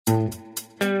Are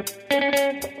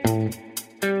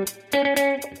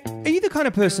you the kind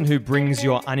of person who brings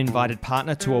your uninvited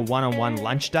partner to a one-on-one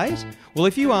lunch date? Well,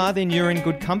 if you are, then you're in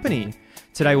good company.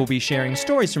 Today we'll be sharing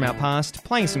stories from our past,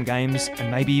 playing some games, and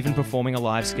maybe even performing a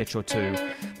live sketch or two.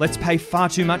 Let's pay far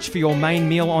too much for your main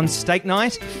meal on steak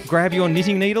night. Grab your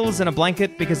knitting needles and a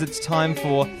blanket because it's time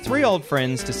for three old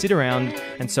friends to sit around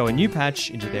and sew a new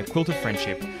patch into their quilt of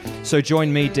friendship. So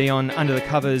join me, Dion, under the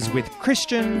covers with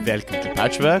Christian. Welcome to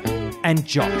Patchwork. And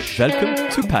Josh. Welcome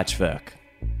to Patchwork.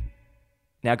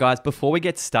 Now, guys, before we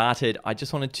get started, I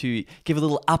just wanted to give a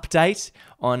little update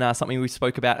on something we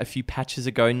spoke about a few patches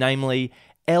ago, namely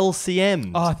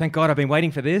LCMs. Oh, thank God, I've been waiting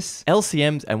for this.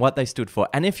 LCMs and what they stood for.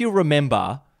 And if you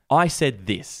remember, I said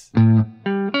this.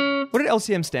 What did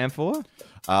LCM stand for?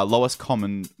 Lowest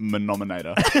common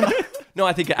denominator. No,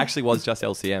 I think it actually was just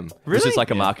LCM. It was Really? just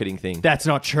like a marketing thing. That's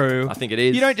not true. I think it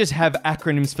is. You don't just have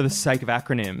acronyms for the sake of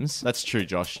acronyms. That's true,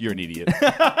 Josh. You're an idiot.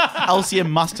 LCM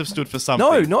must have stood for something.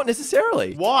 No, not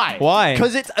necessarily. Why? Why?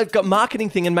 Because it's got marketing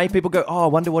thing and made people go, oh, I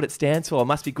wonder what it stands for. It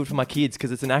must be good for my kids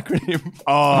because it's an acronym.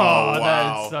 Oh,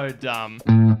 wow. That is so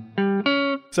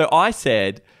dumb. So I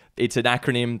said it's an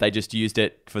acronym. They just used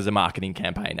it for the marketing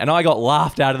campaign. And I got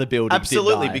laughed out of the building.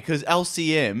 Absolutely, didn't I? because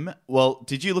LCM, well,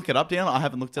 did you look it up, Dan? I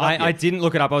haven't looked it up yet. I didn't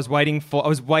look it up. I was waiting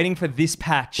for this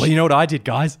patch. Well, you know what I did,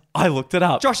 guys? I looked it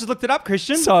up. Josh has looked it up,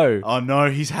 Christian. So, Oh, no,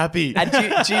 he's happy. and do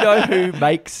you know who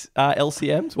makes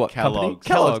LCMs? What company? Kellogg's.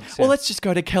 Kellogg's, Well, yeah. let's just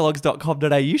go to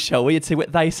kellogg's.com.au, shall we, and see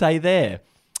what they say there.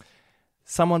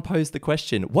 Someone posed the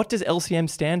question, what does LCM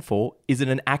stand for? Is it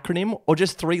an acronym or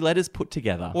just three letters put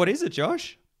together? What is it,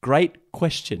 Josh? Great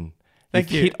question. Thank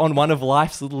You've you. hit on one of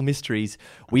life's little mysteries.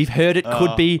 We've heard it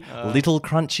could be little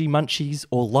crunchy munchies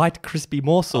or light crispy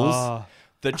morsels. Oh.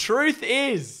 The truth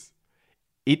is,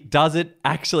 it doesn't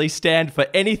actually stand for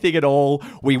anything at all.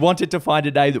 We wanted to find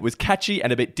a name that was catchy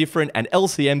and a bit different, and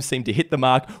LCM seemed to hit the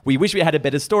mark. We wish we had a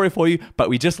better story for you, but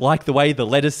we just like the way the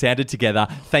letters sounded together.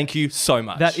 Thank you so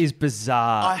much. That is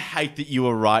bizarre. I hate that you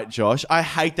were right, Josh. I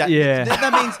hate that. Yeah.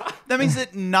 That means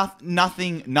that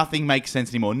nothing makes sense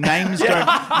anymore. Names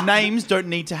don't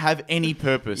need to have any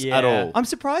purpose at all. I'm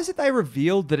surprised that they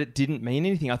revealed that it didn't mean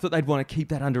anything. I thought they'd want to keep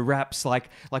that under wraps like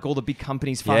all the big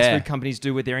companies, fast Yeah. food companies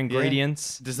do with their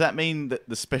ingredients. Does that mean that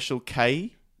the special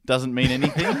K doesn't mean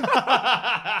anything?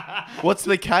 What's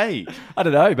the K? I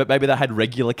don't know, but maybe they had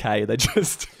regular K. They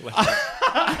just... Do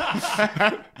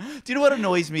you know what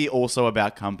annoys me also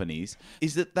about companies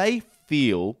is that they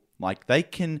feel like they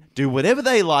can do whatever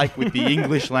they like with the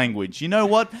English language. You know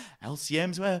what?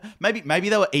 LCMs, well, maybe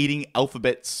they were eating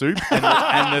alphabet soup and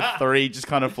the three just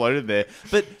kind of floated there.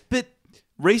 But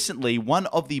recently, one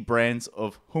of the brands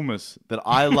of hummus that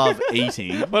I love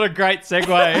eating... What a great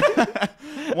segue.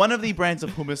 One of the brands of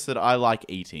hummus that I like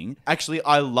eating, actually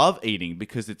I love eating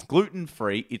because it's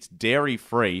gluten-free, it's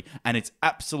dairy-free, and it's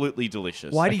absolutely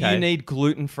delicious. Why do Okay. you need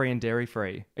gluten-free and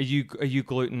dairy-free? Are you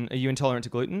intolerant to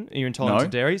gluten? Are you intolerant No.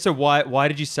 to dairy? So why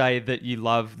did you say that you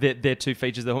love their two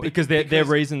features? Because they're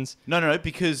reasons. No,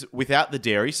 because without the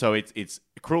dairy, so it's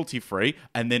cruelty-free,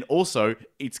 and then also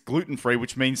it's gluten-free,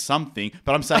 which means something,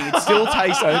 but I'm saying it still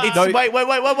tastes... Wait.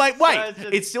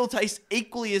 It still tastes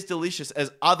equally as delicious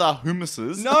as other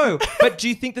hummuses. No, but do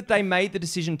you think that they made the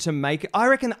decision to make it? I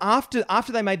reckon after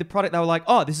they made the product, they were like,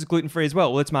 oh, this is gluten-free as well.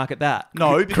 Well, let's market that.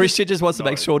 No, because- Christian just wants to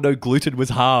make sure no gluten was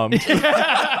harmed.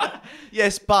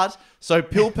 Yes, but... So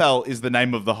Pilpal is the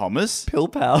name of the hummus.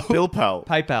 Pilpal. Pilpal.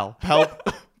 PayPal.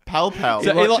 Palpal.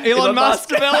 So Elon Musk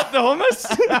developed the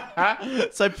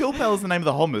hummus? So Pilpal is the name of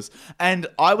the hummus, and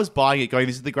I was buying it going,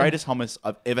 this is the greatest hummus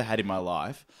I've ever had in my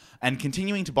life, and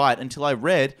continuing to buy it until I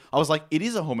was like, it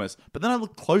is a hummus. But then I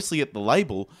looked closely at the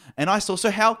label, and I saw, so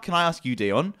how, can I ask you,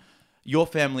 Dion, your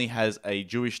family has a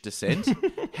Jewish descent.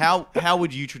 How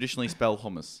would you traditionally spell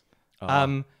hummus?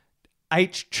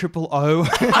 HOOO.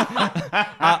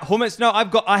 Hummus. No,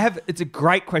 it's a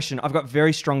great question. I've got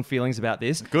very strong feelings about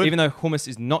this. Good. Even though hummus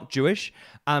is not Jewish.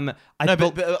 No,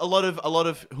 but a lot of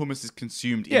hummus is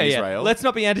consumed in Israel. Let's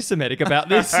not be anti-Semitic about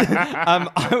this.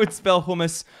 I would spell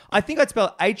hummus. I think I'd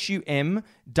spell HUMWS.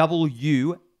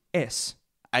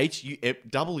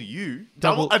 HUW?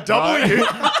 Double- A W? No,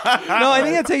 I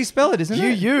think that's how you spell it, isn't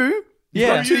it? You?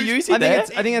 Yeah. Got two U's in there.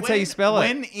 I think that's how you spell it.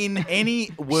 When in any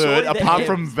word apart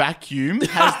from vacuum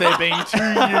has there been two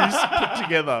U's put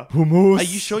together? Hummus. Are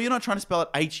you sure you're not trying to spell it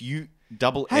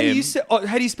H-U-M-M? How do you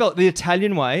spell it the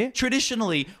Italian way?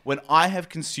 Traditionally, when I have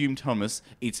consumed hummus,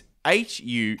 it's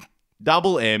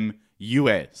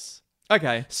H-U-M-M-U-S.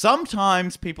 Okay.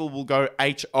 Sometimes people will go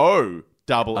H-O-M-M.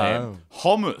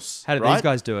 Hummus. How did right? these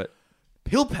guys do it?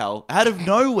 Pilpal, out of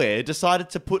nowhere, decided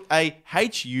to put a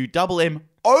H-U-M-M-O-U-S.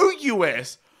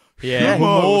 Yeah.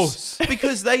 Hummus.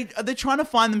 Because they're trying to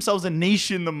find themselves a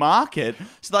niche in the market.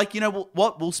 So like, you know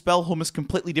what? We'll spell hummus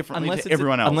completely differently to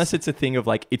everyone else. Unless it's a thing of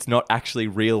like, it's not actually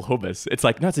real hummus. It's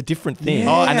like, no, it's a different thing.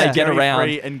 Yeah. And they get around.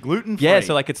 Dairy-free and gluten-free. Yeah,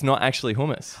 so like it's not actually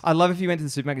hummus. I love if you went to the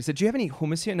supermarket and said, do you have any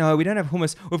hummus here? No, we don't have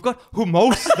hummus. We've got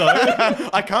hummus, though.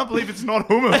 I can't believe it's not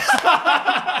hummus.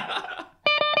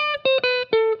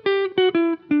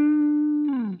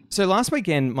 So last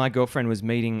weekend, my girlfriend was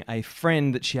meeting a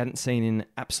friend that she hadn't seen in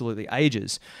absolutely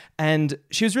ages. And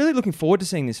she was really looking forward to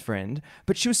seeing this friend,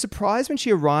 but she was surprised when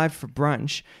she arrived for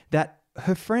brunch that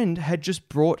her friend had just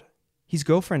brought his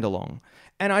girlfriend along.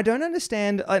 And I don't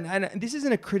understand, and this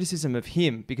isn't a criticism of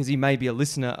him because he may be a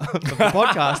listener of the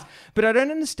podcast, but I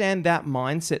don't understand that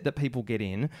mindset that people get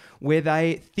in where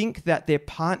they think that their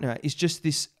partner is just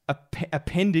this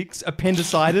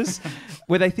appendicitis,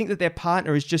 where they think that their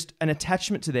partner is just an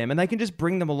attachment to them and they can just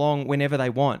bring them along whenever they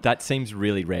want. That seems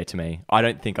really rare to me. I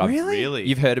don't think I've... Really?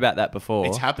 You've heard about that before.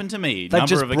 It's happened to me. They've number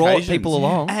just of brought occasions. people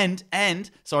along. And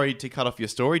sorry to cut off your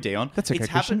story, Dion. That's okay, It's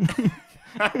happened.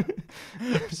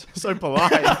 So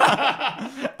polite.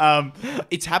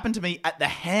 It's happened to me at the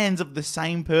hands of the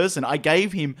same person. I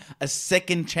gave him a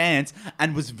second chance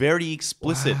and was very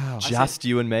explicit. Wow. I Just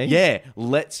you and me? Yeah,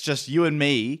 let's just you and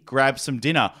me grab some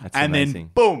dinner. That's and amazing.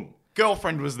 then boom,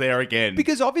 girlfriend was there again.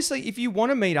 Because obviously, if you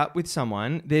want to meet up with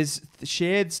someone, there's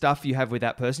shared stuff you have with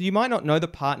that person. You might not know the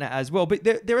partner as well, but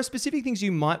there are specific things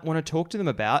you might want to talk to them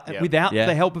about without Yeah.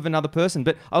 the help of another person.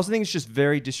 But I also think it's just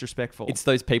very disrespectful. It's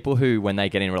those people who, when they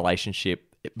get in a relationship,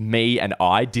 me and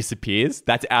I disappears.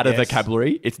 That's out of Yes.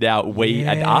 vocabulary. It's now we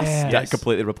and us. That Yes.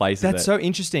 completely replaces That's it. so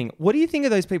interesting. What do you think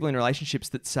of those people in relationships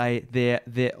that say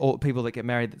or people that get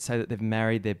married that say that they've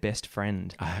married their best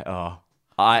friend?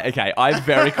 I'm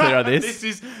very clear on this. This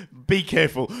is, be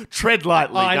careful, tread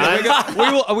lightly, I guys.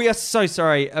 know. We are so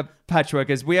sorry,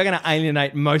 patchworkers. We are going to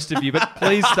alienate most of you, but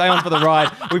please stay on for the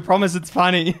ride. We promise it's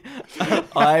funny.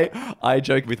 I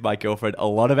joke with my girlfriend a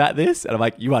lot about this, and I'm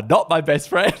like, you are not my best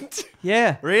friend.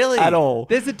 Yeah. Really? At all.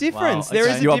 There's a difference. Wow, There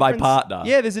okay. is a You are my difference. partner.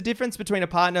 Yeah, there's a difference between a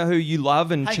partner who you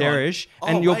love and Hang cherish on.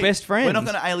 and Oh, your wait. best friend. We're not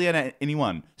going to alienate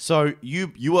anyone. So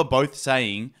you are both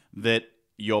saying that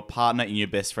your partner and your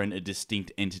best friend are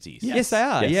distinct entities. Yes, they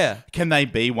are. Yes. Yeah. Can they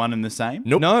be one and the same?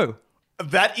 Nope. No.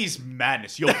 That is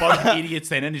madness. You're both idiots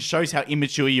then, and it shows how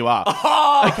immature you are.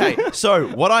 Okay, so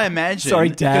what I imagine... Sorry,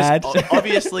 Dad. because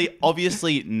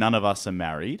obviously, none of us are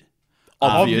married.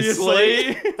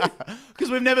 Obviously. Because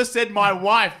we've never said my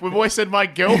wife. We've always said my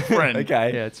girlfriend.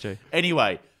 Okay. Yeah, it's true.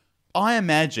 Anyway, I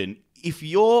imagine if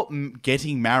you're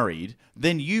getting married,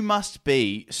 then you must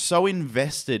be so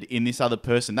invested in this other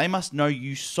person. They must know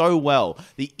you so well,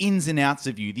 the ins and outs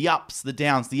of you, the ups, the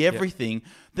downs, the everything,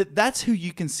 that's who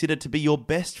you consider to be your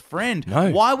best friend.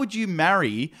 No. Why would you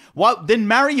marry? Then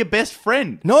marry your best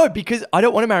friend. No, because I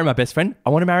don't want to marry my best friend. I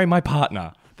want to marry my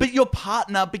partner. But your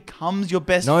partner becomes your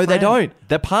best No, friend. they don't.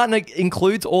 The partner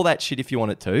includes all that shit if you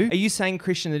want it to. Are you saying,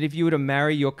 Christian, that if you were to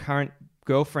marry your current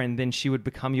girlfriend, then she would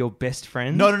become your best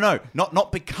friend? No.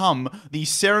 Not become. The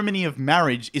ceremony of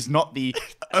marriage is not the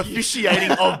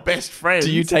officiating of best friends.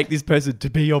 Do you take this person to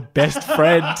be your best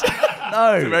friend?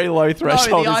 No. It's a very low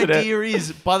threshold, No, the isn't it? idea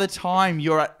is by the time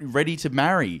you're ready to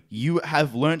marry, you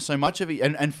have learnt so much of it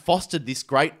and fostered this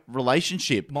great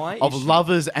relationship My of issue-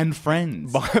 lovers and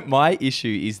friends. My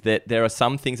issue is that there are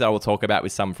some things that I will talk about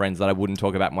with some friends that I wouldn't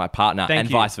talk about with my partner, Thank and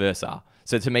you. vice versa.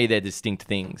 So to me, they're distinct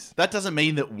things. That doesn't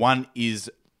mean that one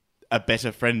is a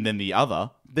better friend than the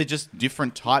other. They're just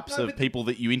different types of people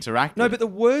that you interact No, with. but the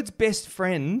words best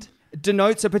friend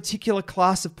denotes a particular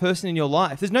class of person in your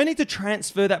life. There's no need to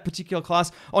transfer that particular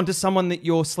class onto someone that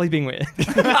you're sleeping with.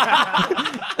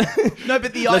 No,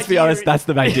 but the Let's be idea honest, that's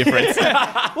the main difference.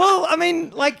 Well, I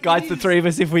mean, like... Guys, the three of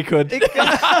us, if we could.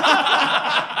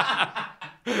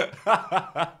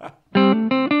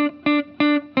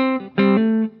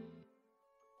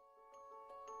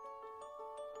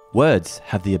 Words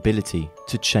have the ability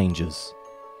to change us,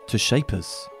 to shape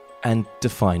us, and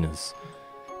define us.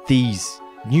 These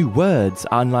new words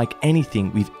are unlike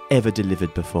anything we've ever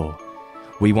delivered before.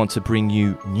 We want to bring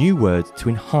you new words to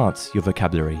enhance your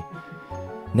vocabulary.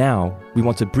 Now, we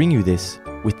want to bring you this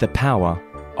with the power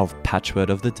of Patchword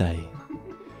of the Day.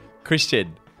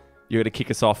 Christian, you're going to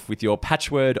kick us off with your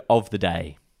Patchword of the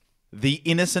Day. The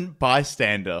innocent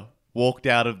bystander walked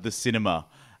out of the cinema,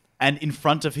 and in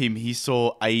front of him he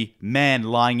saw a man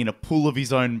lying in a pool of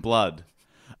his own blood.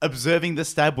 Observing the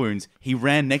stab wounds, he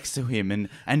ran next to him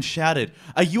and shouted,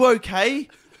 "Are you okay?"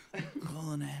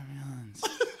 "Call an ambulance."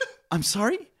 "I'm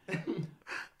sorry?"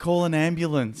 "Call an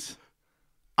ambulance."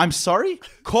 "I'm sorry?"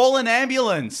 "Call an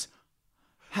ambulance."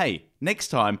 "Hey, next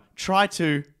time, try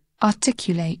to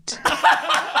Articulate.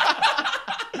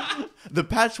 The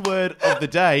patchword of the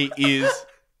day is...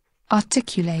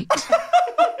 Articulate.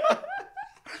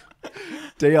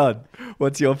 Dion,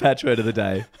 what's your patchword of the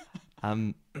day?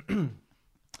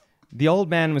 The old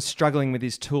man was struggling with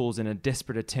his tools in a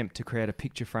desperate attempt to create a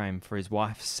picture frame for his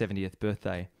wife's 70th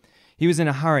birthday. He was in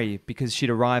a hurry because she'd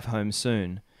arrive home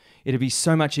soon. It'd be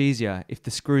so much easier if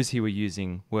the screws he were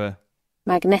using were...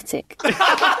 Magnetic.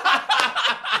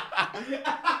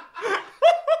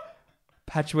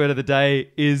 Patchword of the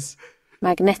day is...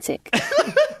 Magnetic.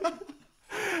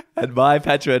 And my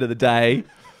patchword of the day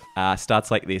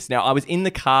starts like this. Now, I was in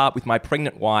the car with my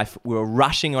pregnant wife. We were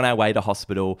rushing on our way to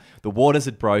hospital. The waters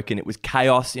had broken. It was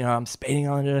chaos. You know, I'm speeding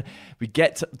on it. We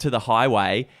get to the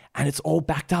highway and it's all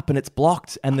backed up and it's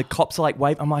blocked. And the cops are like,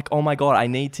 wave. I'm like, oh my God, I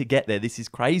need to get there. This is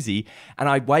crazy. And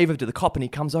I wave over to the cop and he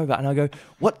comes over and I go,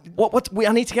 what,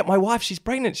 I need to get my wife. She's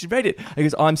pregnant. She's pregnant. He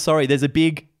goes, I'm sorry. There's a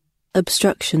big...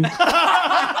 Obstruction.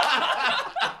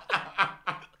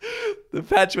 The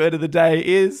patchword of the day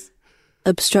is...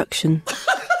 Obstruction.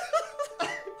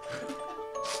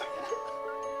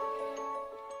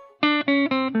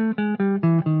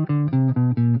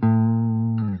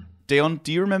 Dion,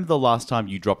 do you remember the last time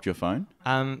you dropped your phone?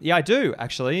 Yeah, I do,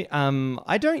 actually.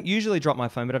 I don't usually drop my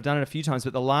phone, but I've done it a few times.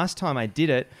 But the last time I did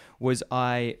it was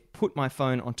I put my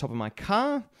phone on top of my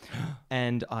car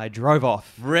and I drove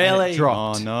off. Really? And it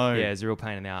dropped. Oh, no. Yeah, it was a real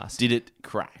pain in the ass. Did it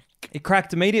crack? It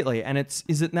cracked immediately, and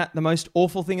isn't that the most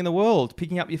awful thing in the world?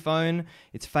 Picking up your phone,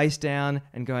 it's face down,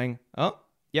 and going, oh,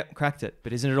 yep, cracked it.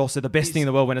 But isn't it also the best thing in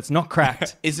the world when it's not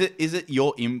cracked? Is it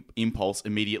your impulse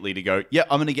immediately to go, yeah,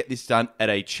 I'm going to get this done at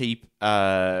a cheap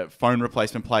phone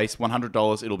replacement place,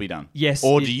 $100, it'll be done? Yes.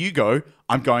 Or do you go,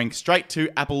 I'm going straight to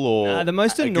Apple or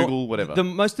Google, whatever? The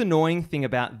most annoying thing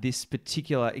about this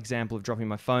particular example of dropping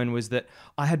my phone was that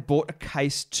I had bought a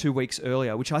case 2 weeks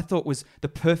earlier, which I thought was the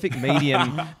perfect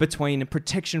medium between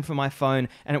protection for my phone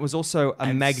and it was also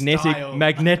a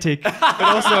magnetic, but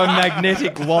also a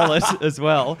magnetic wallet as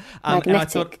well.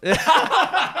 Magnetic.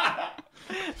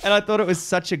 And I thought it was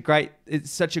such a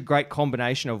great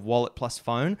combination of wallet plus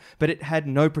phone, but it had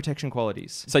no protection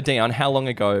qualities. So, Dion, how long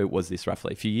ago was this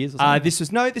roughly? A few years or something?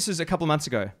 This was a couple of months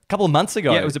ago. A couple of months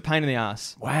ago? Yeah, it was a pain in the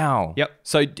ass. Wow. Yep.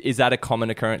 So is that a common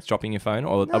occurrence, dropping your phone?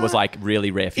 Or it was like really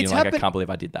rare for you? Like, I can't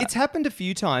believe I did that. It's happened a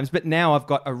few times, but now I've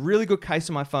got a really good case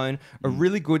on my phone, a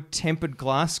really good tempered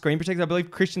glass screen protector. I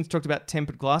believe Christian's talked about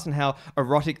tempered glass and how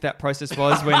erotic that process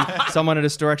was when someone at a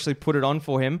store actually put it on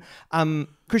for him.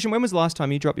 Christian, when was the last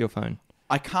time you dropped your phone?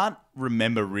 I can't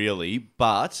remember really,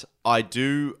 but I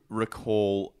do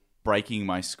recall breaking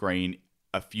my screen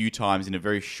a few times in a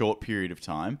very short period of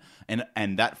time,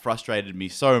 and that frustrated me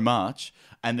so much.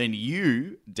 And then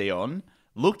you, Dion,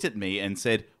 looked at me and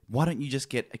said, why don't you just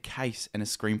get a case and a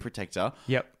screen protector?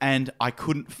 Yep. And I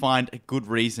couldn't find a good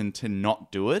reason to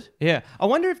not do it. Yeah. I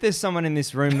wonder if there's someone in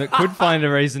this room that could find a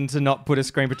reason to not put a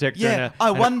screen protector in Yeah,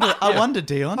 I wonder,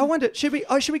 Dion. I wonder, should we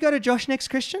go to Josh next,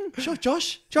 Christian? Sure,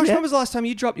 Josh. Josh, when was the last time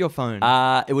you dropped your phone?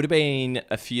 It would have been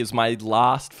a few years. My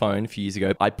last phone a few years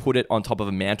ago, I put it on top of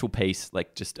a mantelpiece,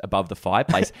 like just above the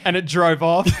fireplace. And it drove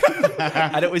off.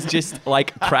 And it was just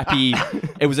like crappy.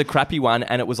 It was a crappy one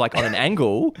and it was like on an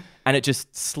angle and it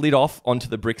just slid off onto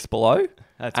the bricks below.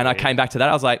 That's and weird. I came back to that.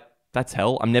 I was like, that's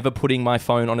hell. I'm never putting my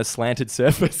phone on a slanted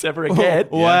surface ever again.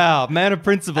 Wow, man of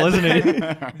principle, isn't he?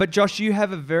 But Josh, you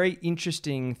have a very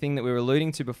interesting thing that we were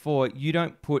alluding to before. You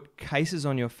don't put cases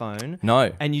on your phone.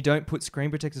 No. And you don't put screen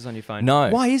protectors on your phone.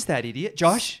 No. Why is that, idiot?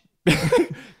 Josh?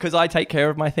 Because I take care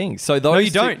of my things. So those No, you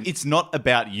don't. It's not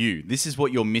about you. This is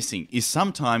what you're missing. Is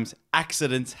sometimes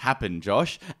accidents happen,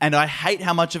 Josh, and I hate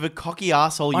how much of a cocky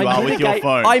asshole you are with your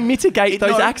phone. I mitigate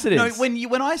those accidents. No,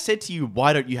 when I said to you,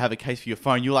 why don't you have a case for your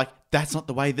phone? You're like, that's not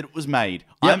the way that it was made.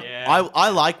 Yep. I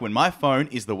like when my phone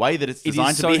is the way that it's It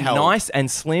designed is to so be held. nice and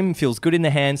slim, feels good in the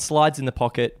hand, slides in the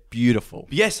pocket, beautiful.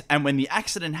 Yes, and when the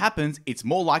accident happens, it's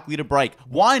more likely to break.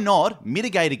 Why not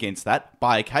mitigate against that?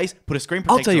 Buy a case, put a screen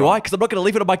protector I'll tell you on. why, because I'm not going to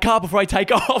leave it on my car before I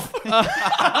take off.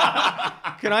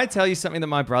 Can I tell you something that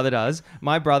my brother does?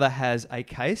 My brother has a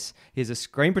case. He has a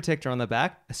screen protector on the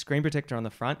back, a screen protector on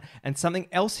the front, and something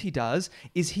else he does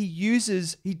is he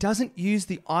doesn't use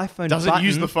the iPhone Doesn't button.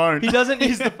 use the phone. He doesn't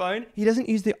use the phone. He doesn't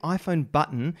use the iPhone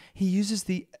button. He uses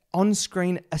the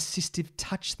on-screen assistive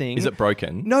touch thing. Is it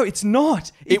broken? No, it's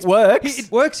not. It works?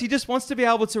 It works. He just wants to be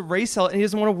able to resell it and he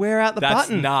doesn't want to wear out the That's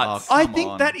button. nuts. Oh, I come think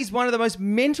on. that is one of the most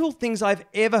mental things I've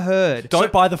ever heard.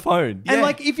 Don't buy the phone. And Yeah.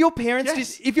 like, if your parents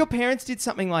Yes. did, if your parents did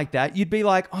something like that, you'd be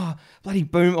like, "Oh, bloody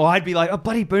boom!" Or I'd be like, "Oh,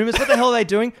 bloody boomers! What the hell are they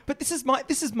doing?" But this is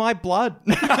my blood.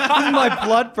 This is my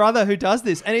blood brother who does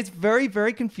this, and it's very,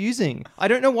 very confusing. I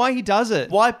don't know why he does it.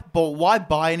 Why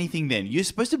buy anything then? You're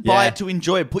supposed to buy Yeah. it to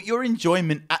enjoy it. Put your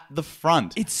enjoyment at the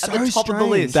front. It's at so the top of the strange.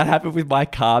 list. That happened with my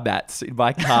car mats in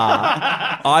my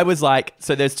car. I was like,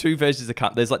 so there's two versions of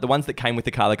car. There's like the ones that came with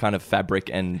the car, the kind of fabric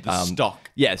and stock.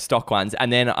 Yeah, stock ones.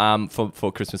 And then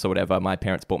for Christmas or whatever, my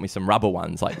parents bought me some rubber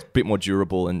ones, like a bit more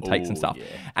durable and take some Ooh, stuff. yeah.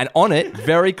 And on it,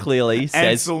 very clearly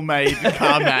says, Ansel made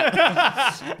car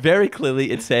mat. very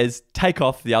clearly it says, take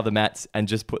off the other mats and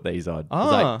just put these on. I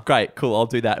was Ah. like, great, cool, I'll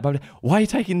do that. But why are you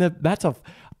taking the mats off?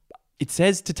 It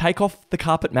says to take off the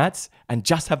carpet mats and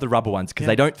just have the rubber ones because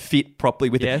they don't fit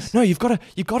properly with Yes. it. No, you've got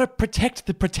to protect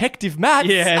the protective mats.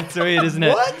 Yeah, it's weird, isn't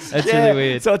it? What? That's Yeah. really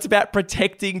weird. So it's about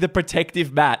protecting the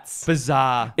protective mats.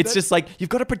 Bizarre. It's just like you've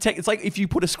got to protect. It's like if you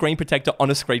put a screen protector on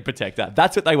a screen protector.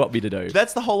 That's what they want me to do.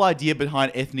 That's the whole idea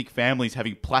behind ethnic families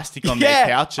having plastic on Yeah.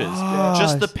 their couches.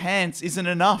 Just the pants isn't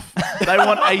enough. They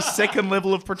want a second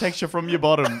level of protection from your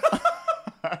bottom.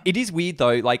 It is weird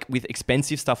though, like with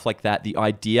expensive stuff like that, the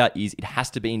idea is it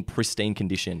has to be in pristine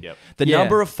condition. Yep. The Yeah.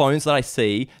 number of phones that I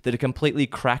see that are completely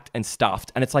cracked and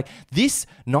stuffed, and it's like this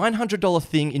 $900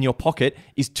 thing in your pocket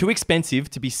is too expensive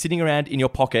to be sitting around in your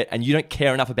pocket and you don't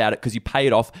care enough about it because you pay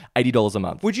it off $80 a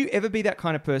month. Would you ever be that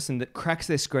kind of person that cracks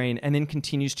their screen and then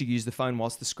continues to use the phone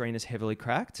whilst the screen is heavily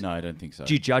cracked? No, I don't think so.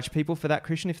 Do you judge people for that,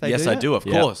 Christian, if they Yes, do I that? do, of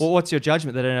Yeah. course. Well, what's your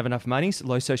judgment? They don't have enough money,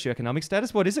 low socioeconomic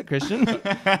status? What is it, Christian?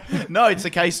 No, it's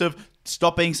a case of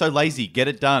stop being so lazy. Get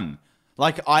it done.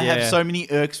 Like, I Yeah. have so many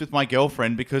irks with my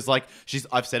girlfriend because, like,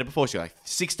 I've said it before, she's like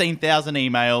 16,000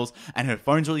 emails and her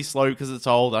phone's really slow because it's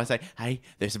old. I say, hey,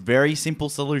 there's very simple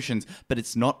solutions, but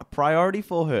it's not a priority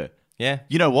for her. Yeah.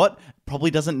 You know what? Probably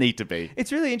doesn't need to be.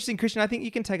 It's really interesting, Christian. I think you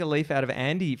can take a leaf out of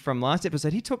Andy from last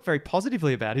episode. He talked very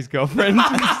positively about his girlfriend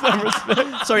in some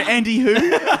respect. Sorry, Andy who?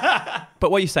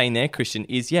 But what you're saying there, Christian,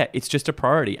 is it's just a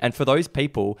priority. And for those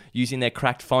people using their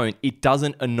cracked phone, it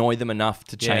doesn't annoy them enough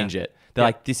to change it. They're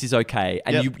like, this is okay.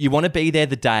 And Yep. you want to be there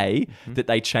the day that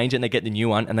they change it and they get the new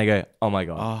one and they go, oh my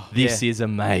God, this is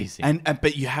amazing.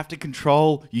 But you have to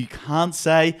control. You can't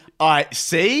say, all right,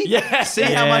 see? Yeah. See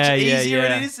how much Yeah, yeah, easier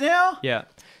yeah. it is now? Yeah.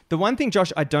 The one thing,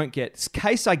 Josh, I don't get,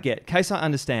 case I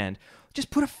understand, just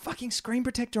put a fucking screen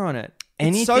protector on it.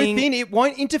 It's so Anything- thin, it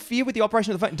won't interfere with the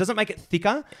operation of the phone. It doesn't make it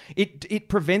thicker. It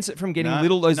prevents it from getting No,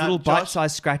 those no, little Josh.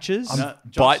 bite-sized scratches. No,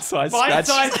 Josh. Bite-sized scratch.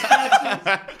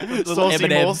 Saucy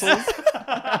M&Ms. morsels.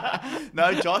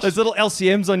 No, Josh. Those little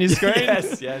LCMs on your screen.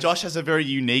 Yes. Josh has a very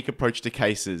unique approach to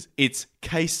cases. It's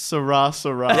case Sarah.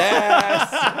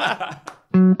 Yes.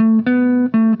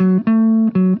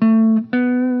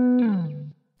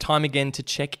 Time again to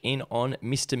check in on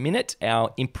Mr. Minute,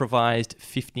 our improvised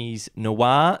 50s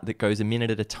noir that goes a minute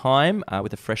at a time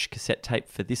with a fresh cassette tape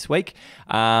for this week.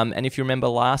 And if you remember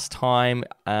last time,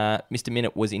 Mr.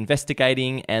 Minute was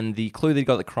investigating and the clue that he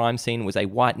got at the crime scene was a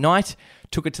white knight.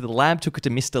 Took it to the lab, took it to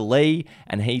Mr. Lee,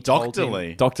 and he told Dr. him...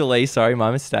 Lee. Dr. Lee, sorry, my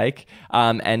mistake.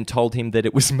 And told him that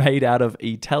it was made out of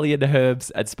Italian herbs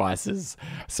and spices.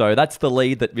 So that's the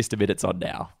lead that Mr. Minute's on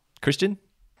now. Christian?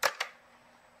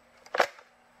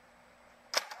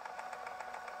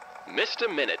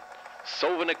 Mr. Minute,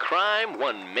 solving a crime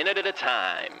 1 minute at a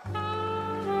time.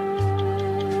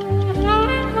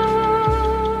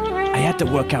 I had to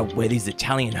work out where these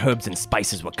Italian herbs and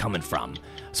spices were coming from,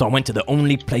 so I went to the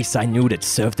only place I knew that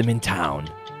served them in town,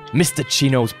 Mr.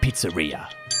 Chino's Pizzeria.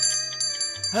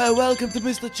 Hey, welcome to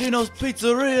Mr. Chino's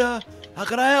Pizzeria. How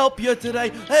can I help you today?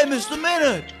 Hey, Mr.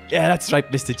 Minute. Yeah, that's right,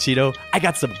 Mr. Chino. I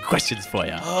got some questions for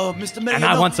you. Oh, Mr. Minute. And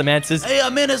I want some answers. Hey,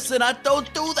 I'm innocent. I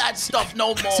don't do that stuff no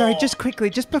more. Sorry, just quickly,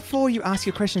 just before you ask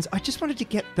your questions, I just wanted to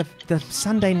get the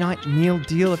Sunday night meal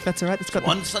deal, if that's all right. It's got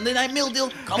One Sunday night meal deal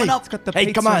coming the, up. it's got the Hey,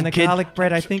 pizza come on, and the kid. garlic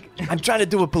bread, I think. I'm trying to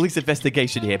do a police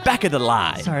investigation here. Back of the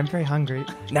line. Sorry, I'm very hungry.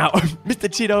 Now,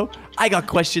 Mr. Chino, I got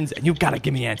questions and you gotta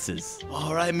give me answers.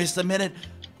 All right, Mr. Minute.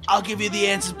 I'll give you the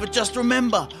answers, but just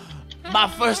remember, my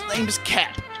first name is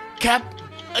Cap.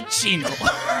 Cappuccino.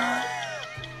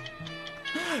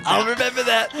 I'll remember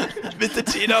that,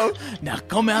 Mr. Chino. Now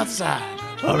come outside.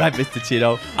 All right, Mr.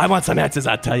 Chino. I want some answers,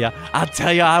 I'll tell you.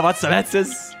 I want some answers.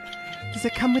 Does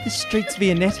it come with the Streets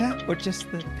Viennetta or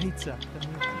just the pizza?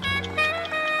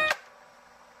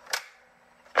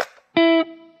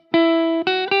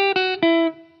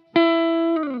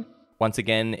 Once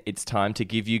again, it's time to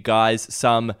give you guys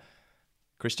some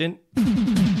Christian?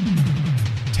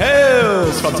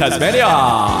 Tales from Tasmania!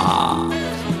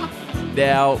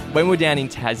 Now, when we were down in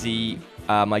Tassie,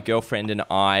 my girlfriend and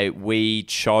I, we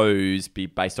chose,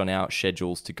 based on our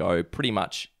schedules, to go pretty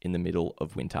much in the middle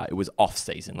of winter. It was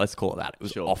off-season. Let's call it that. It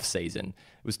was off-season.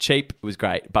 It was cheap. It was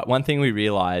great. But one thing we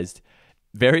realised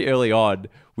very early on,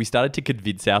 we started to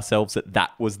convince ourselves that that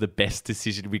was the best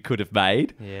decision we could have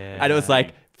made. Yeah. And it was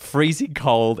like freezing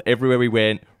cold everywhere we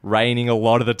went, raining a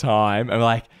lot of the time. And we're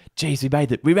like, geez, we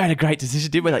made a great decision,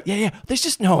 didn't we? Like, yeah, there's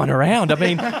just no one around. I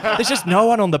mean, there's just no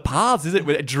one on the paths, is it?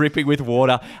 We're dripping with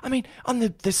water. I mean,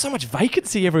 there's so much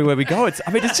vacancy everywhere we go. It's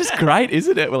just great,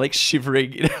 isn't it? We're like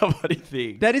shivering in our bloody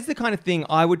thing. That is the kind of thing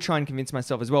I would try and convince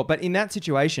myself as well. But in that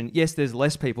situation, yes, there's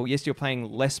less people. Yes, you're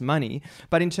paying less money.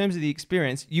 But in terms of the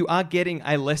experience, you are getting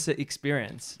a lesser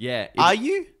experience. Yeah. Are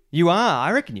you? You are.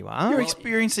 I reckon you are. You're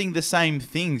experiencing the same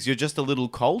things. You're just a little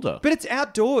colder. But it's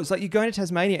outdoors. Like, you're going to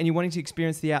Tasmania and you're wanting to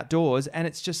experience the outdoors, and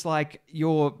it's just like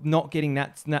you're not getting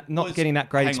that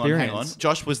great experience. Hang on.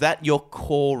 Josh, was that your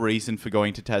core reason for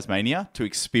going to Tasmania? To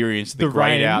experience the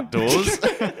great rain. outdoors?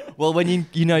 Well, when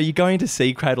you're going to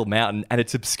see Cradle Mountain and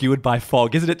it's obscured by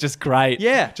fog, isn't it just great?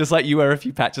 Yeah. Just like you were a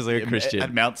few patches like a Christian.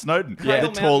 At Mount Snowdon.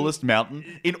 Cradle The tallest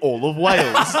mountain in all of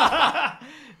Wales.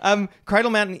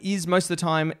 Cradle Mountain is most of the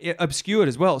time obscured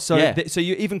as well. So Yeah. so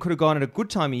you even could have gone at a good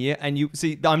time of year, and you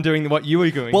see I'm doing what you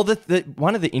were doing. Well,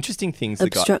 one of the interesting things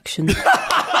Obstruction.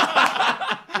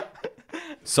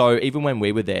 So even when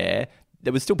we were there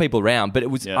was still people around, but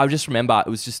it was. Yeah. I just remember it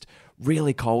was just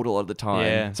really cold a lot of the time.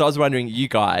 Yeah. So I was wondering, you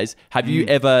guys, have you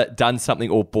ever done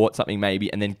something or bought something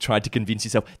maybe and then tried to convince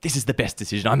yourself this is the best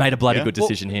decision? I made a bloody good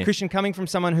decision here. Christian, coming from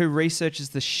someone who researches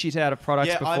the shit out of products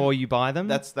Yeah, before you buy them.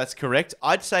 That's correct.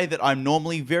 I'd say that I'm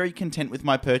normally very content with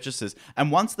my purchases.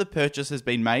 And once the purchase has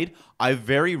been made, I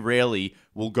very rarely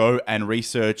will go and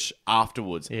research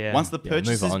afterwards. Yeah. Once the purchase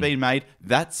move has on. been made,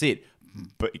 that's it.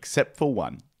 But except for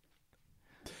one.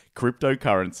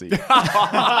 Cryptocurrency.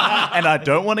 And I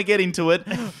don't want to get into it,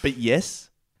 but yes,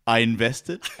 I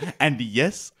invested. And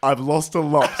yes, I've lost a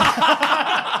lot.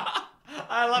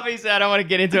 I love he said I don't want to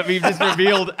get into it, but you've just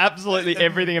revealed absolutely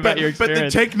everything about your But the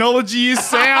experience. technology is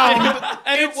sound.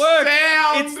 and it works.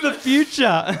 It's the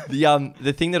future.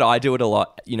 The thing that I do it a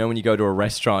lot, when you go to a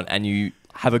restaurant and you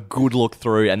have a good look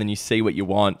through and then you see what you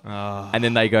want and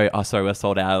then they go, oh, sorry, we're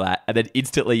sold out of that. And then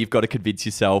instantly you've got to convince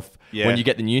yourself when you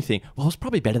get the new thing, well, it's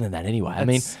probably better than that anyway. I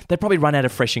mean, they probably run out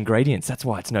of fresh ingredients. That's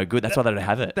why it's no good. That's why they don't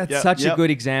have it. That's such a good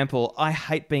example. I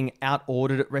hate being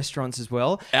out-ordered at restaurants as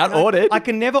well. Out-ordered? I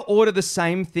can never order the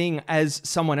same thing as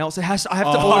someone else. I have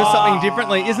to order something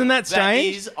differently. Isn't that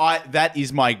strange? That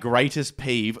is my greatest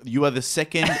peeve. You are the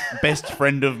second best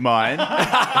friend of mine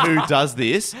who does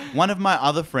this. One of my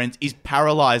other friends is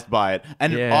paralyzed by it.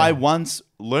 And I once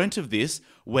learnt of this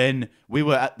when we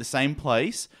were at the same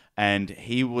place. And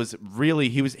we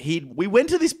went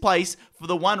to this place for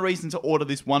the one reason to order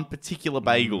this one particular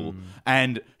bagel.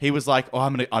 And he was like, oh,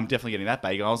 I'm definitely getting that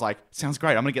bagel. And I was like, sounds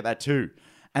great. I'm going to get that too.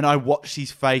 And I watched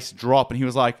his face drop and he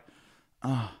was like,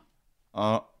 all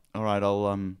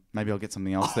right, maybe I'll get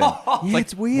something else then.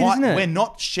 It's weird, isn't it? We're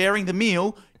not sharing the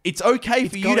meal. It's okay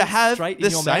for you going to have straight in the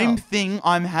your same mouth. thing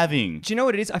I'm having. Do you know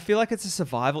what it is? I feel like it's a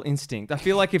survival instinct. I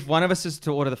feel like if one of us is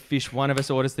to order the fish, one of us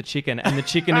orders the chicken, and the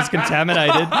chicken is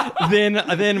contaminated,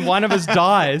 then one of us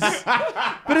dies.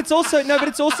 But it's also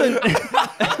it's also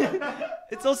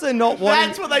not wanting.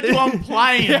 That's what they do on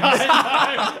planes.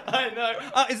 I know.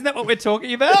 Isn't that what we're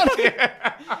talking about?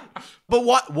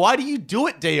 But why do you do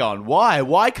it, Dion? Why?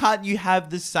 Why can't you have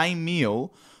the same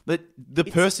meal that the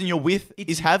person you're with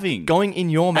is having? Going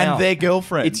in your mouth. And their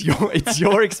girlfriend. It's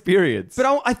your experience.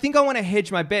 But I think I want to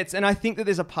hedge my bets, and I think that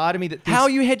there's a part of me that thinks... How are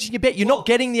you hedging your bet? You're not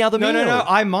getting the other meal. No,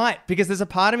 I might, because there's a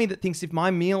part of me that thinks if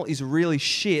my meal is really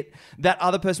shit, that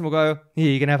other person will go,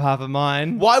 here, you can have half of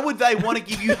mine. Why would they want to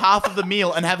give you half of the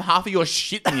meal and have half of your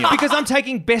shit meal? Because I'm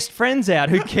taking best friends out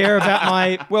who care about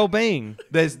my well-being.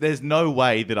 There's no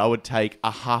way that I would take a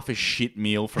half a shit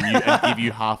meal from you and give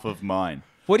you half of mine.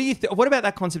 What do you? What about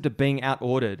that concept of being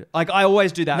out-ordered? Like, I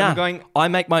always do that. Nah, I'm going... I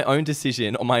make my own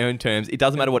decision on my own terms. It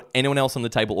doesn't matter what anyone else on the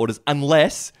table orders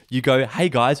unless you go, hey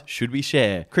guys, should we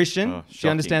share? Christian, do you shocking.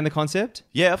 understand the concept?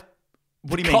 Yeah.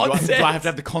 What do you mean? Concept. Do I have to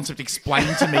have the concept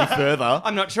explained to me further?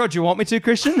 I'm not sure. Do you want me to,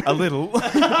 Christian? A little.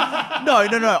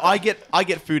 No. I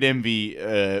get food envy.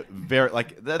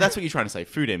 That's what you're trying to say.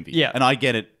 Food envy. Yeah. And I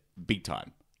get it big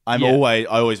time. I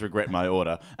always regret my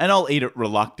order, and I'll eat it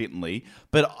reluctantly.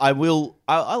 But I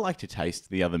like to taste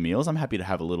the other meals. I'm happy to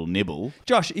have a little nibble.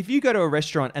 Josh, if you go to a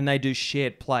restaurant and they do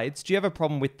shared plates, do you have a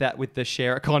problem with that with the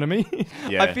share economy?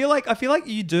 Yeah. I feel like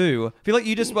you do. I feel like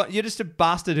you're just a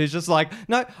bastard who's just like,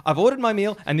 no, I've ordered my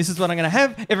meal and this is what I'm going to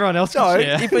have. Everyone else No, can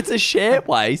share. if it's a share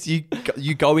place, you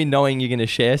go in knowing you're going to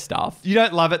share stuff. You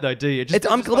don't love it though, do you?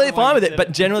 I'm completely fine with it,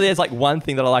 but generally there's like one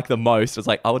thing that I like the most. It's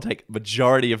like, I will take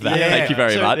majority of that. Yeah. Thank you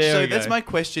very much. So we go. that's my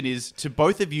question is to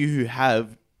both of you who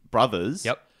have brothers.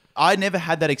 Yep. I never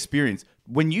had that experience.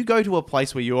 When you go to a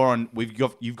place where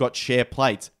you've got share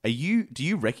plates, do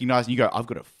you recognize and you go, I've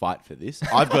got to fight for this.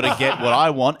 I've got to get what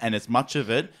I want and as much of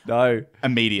it No.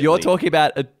 immediately. You're talking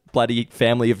about a bloody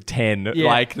family of 10. Yeah.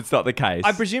 Like, it's not the case.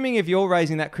 I'm presuming if you're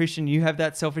raising that Christian, you have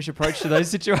that selfish approach to those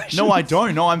situations. No, I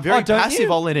don't. No, I'm very Oh, don't passive.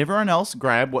 you? I'll let everyone else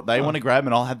grab what they want to grab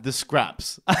and I'll have the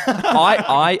scraps.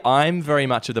 I'm very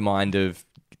much of the mind of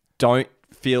don't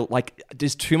feel like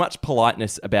there's too much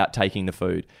politeness about taking the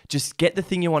food. Just get the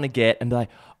thing you want to get and be like,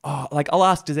 oh, like I'll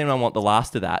ask, does anyone want the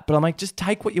last of that? But I'm like, just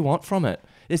take what you want from it.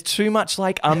 There's too much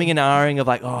like umming and ahhing of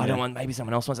like, oh, I don't want, maybe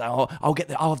someone else wants that. Oh,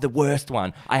 I'll have the worst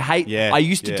one. I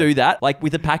used to do that, like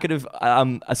with a packet of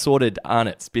assorted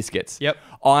Arnott's biscuits. Yep.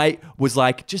 I was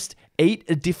like, just eat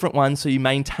a different one so you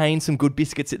maintain some good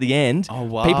biscuits at the end. Oh,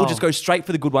 wow. People just go straight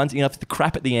for the good ones and you have the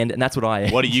crap at the end, and that's what I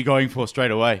ate. What are you going for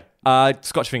straight away?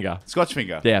 Scotch finger. Scotch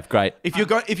finger. Yeah, great. If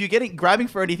you're grabbing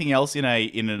for anything else in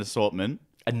an assortment,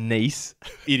 A niece.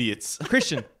 idiots.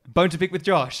 Christian, bone to pick with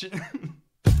Josh.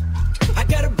 I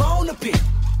got a bone to pick.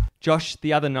 Josh,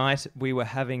 the other night we were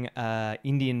having an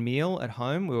Indian meal at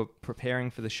home. We were preparing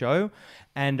for the show.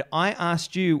 And I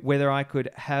asked you whether I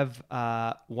could have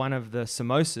one of the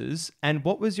samosas. And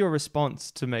what was your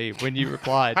response to me when you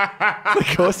replied? Of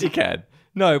course you can.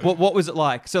 No, what was it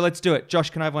like? So let's do it. Josh,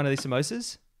 can I have one of these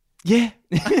samosas? Yeah.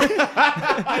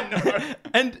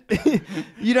 And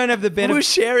you don't have the We benefit. were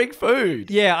sharing food.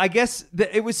 Yeah, I guess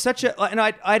that it was such a... And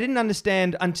I didn't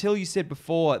understand until you said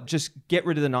before, just get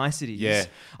rid of the niceties. Yeah.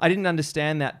 I didn't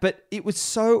understand that. But it was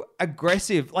so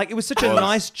aggressive. Like, it was such a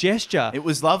nice gesture. It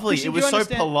was lovely. Christian, It do you was so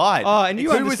understand- polite. Oh, and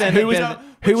you understand it better.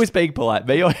 Who was being polite?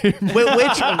 Me or him?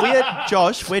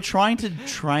 Josh, we're trying to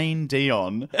train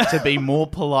Dion to be more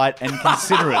polite and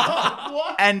considerate.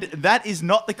 And that is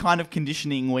not the kind of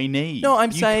conditioning we need. No, I'm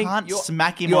you saying can't you're-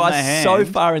 smack him you on are the hand. so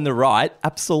far in the right.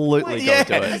 Absolutely go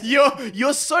do it.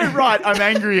 You're so right. I'm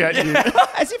angry at you.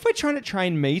 As if we're trying to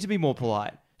train me to be more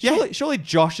polite. Surely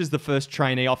Josh is the first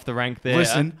trainee off the rank there.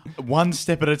 Listen, one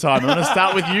step at a time. I'm going to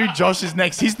start with you. Josh is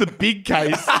next. He's the big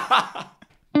case.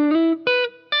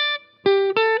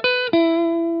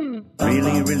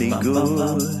 Really, really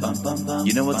good.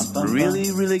 You know what's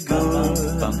really, really good?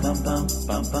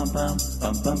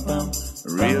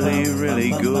 Really, really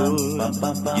good.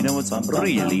 You know what's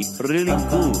really, really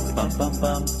good?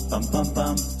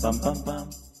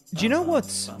 Do you know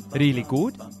what's really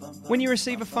good? When you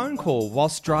receive a phone call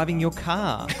whilst driving your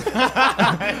car.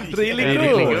 Really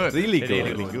good. Really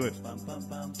good.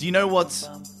 Do you know what's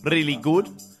really good?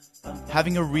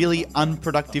 Having a really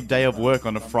unproductive day of work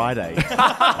on a Friday.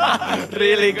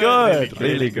 Really good.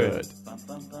 Really good.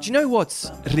 Do you know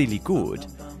what's really good?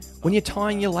 When you're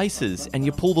tying your laces and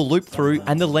you pull the loop through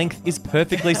and the length is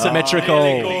perfectly symmetrical.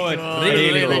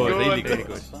 Really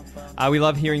good. We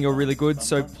love hearing your really good,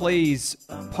 so please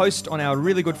post on our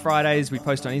Really Good Fridays. We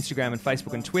post on Instagram and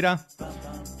Facebook and Twitter. Do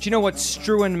you know what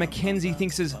Struan Mackenzie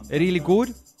thinks is really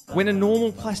good? When a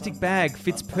normal plastic bag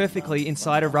fits perfectly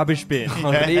inside a rubbish bin.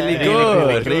 Really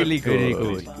good. Really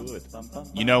good.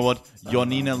 You know what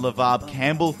Yonina Lavab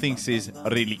Campbell thinks is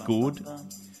really good?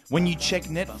 When you check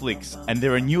Netflix and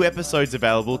there are new episodes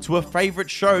available to a favourite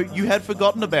show you had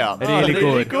forgotten about.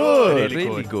 Really good.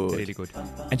 Really good.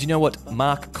 And you know what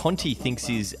Mark Conti thinks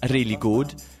is really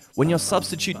good? When your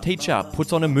substitute teacher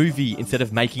puts on a movie instead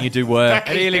of making you do work.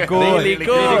 Really good. Really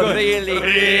good.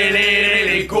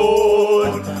 Really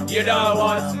good. You know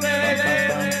what's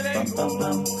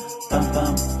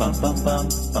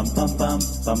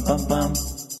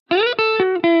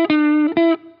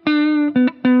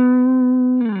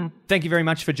Thank you very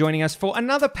much for joining us for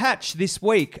another patch this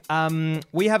week.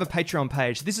 We have a Patreon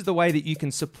page. This is the way that you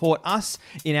can support us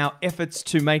in our efforts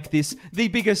to make this the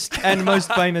biggest and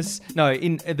most famous,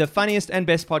 in the funniest and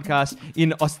best podcast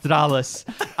in Australis.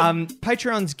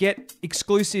 Patreons get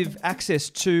exclusive access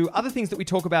to other things that we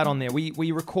talk about on there.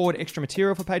 We record extra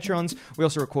material for Patreons. We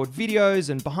also record videos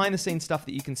and behind the scenes stuff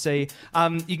that you can see.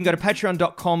 You can go to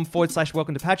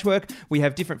patreon.com/welcome to Patchwork. We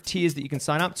have different tiers that you can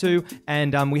sign up to,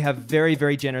 and we have very,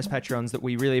 very generous Patrons that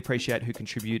we really appreciate who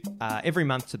contribute every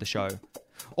month to the show.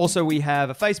 Also, we have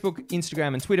a Facebook,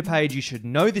 Instagram, and Twitter page. You should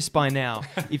know this by now.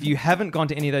 If you haven't gone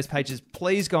to any of those pages,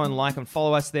 please go and like and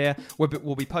follow us there.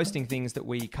 We'll be posting things that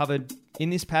we covered in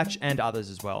this patch and others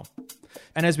as well.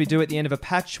 And as we do at the end of a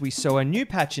patch, we sew a new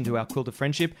patch into our quilt of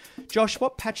friendship. Josh,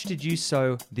 what patch did you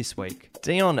sew this week?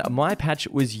 Dion, my patch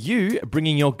was you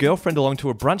bringing your girlfriend along to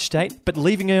a brunch date, but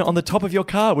leaving her on the top of your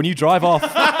car when you drive off.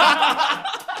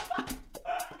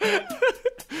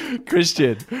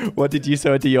 Christian, what did you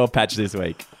sew into your patch this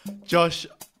week? Josh,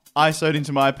 I sewed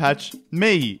into my patch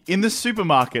me in the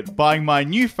supermarket buying my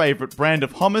new favourite brand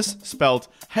of hummus spelt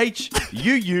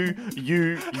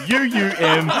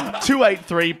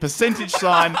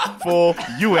HUUUUUM283% for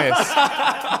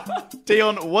US.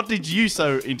 Dion, what did you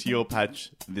sew into your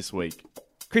patch this week?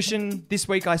 Christian, this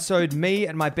week I sewed me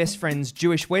at my best friend's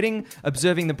Jewish wedding,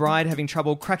 observing the bride having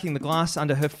trouble cracking the glass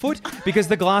under her foot because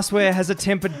the glassware has a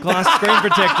tempered glass screen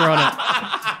protector on it.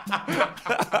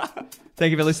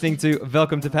 Thank you for listening to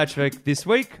Welcome to Patchwork this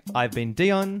week. I've been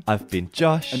Dion. I've been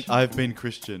Josh. And I've been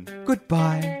Christian.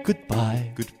 Goodbye.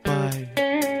 Goodbye.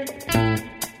 Goodbye.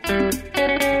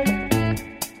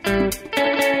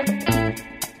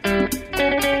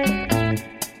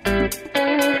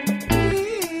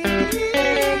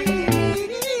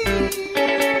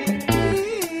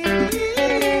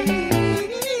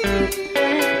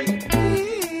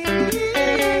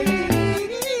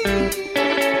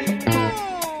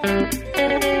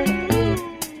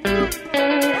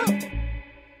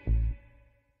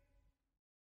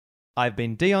 I've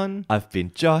been Dion. I've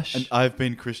been Josh. And I've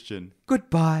been Christian.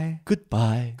 Goodbye.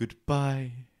 Goodbye.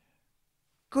 Goodbye.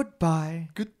 Goodbye.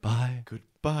 Goodbye.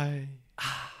 Goodbye.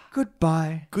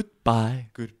 Goodbye. Goodbye.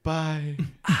 Goodbye.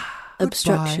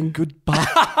 Obstruction.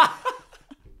 Goodbye.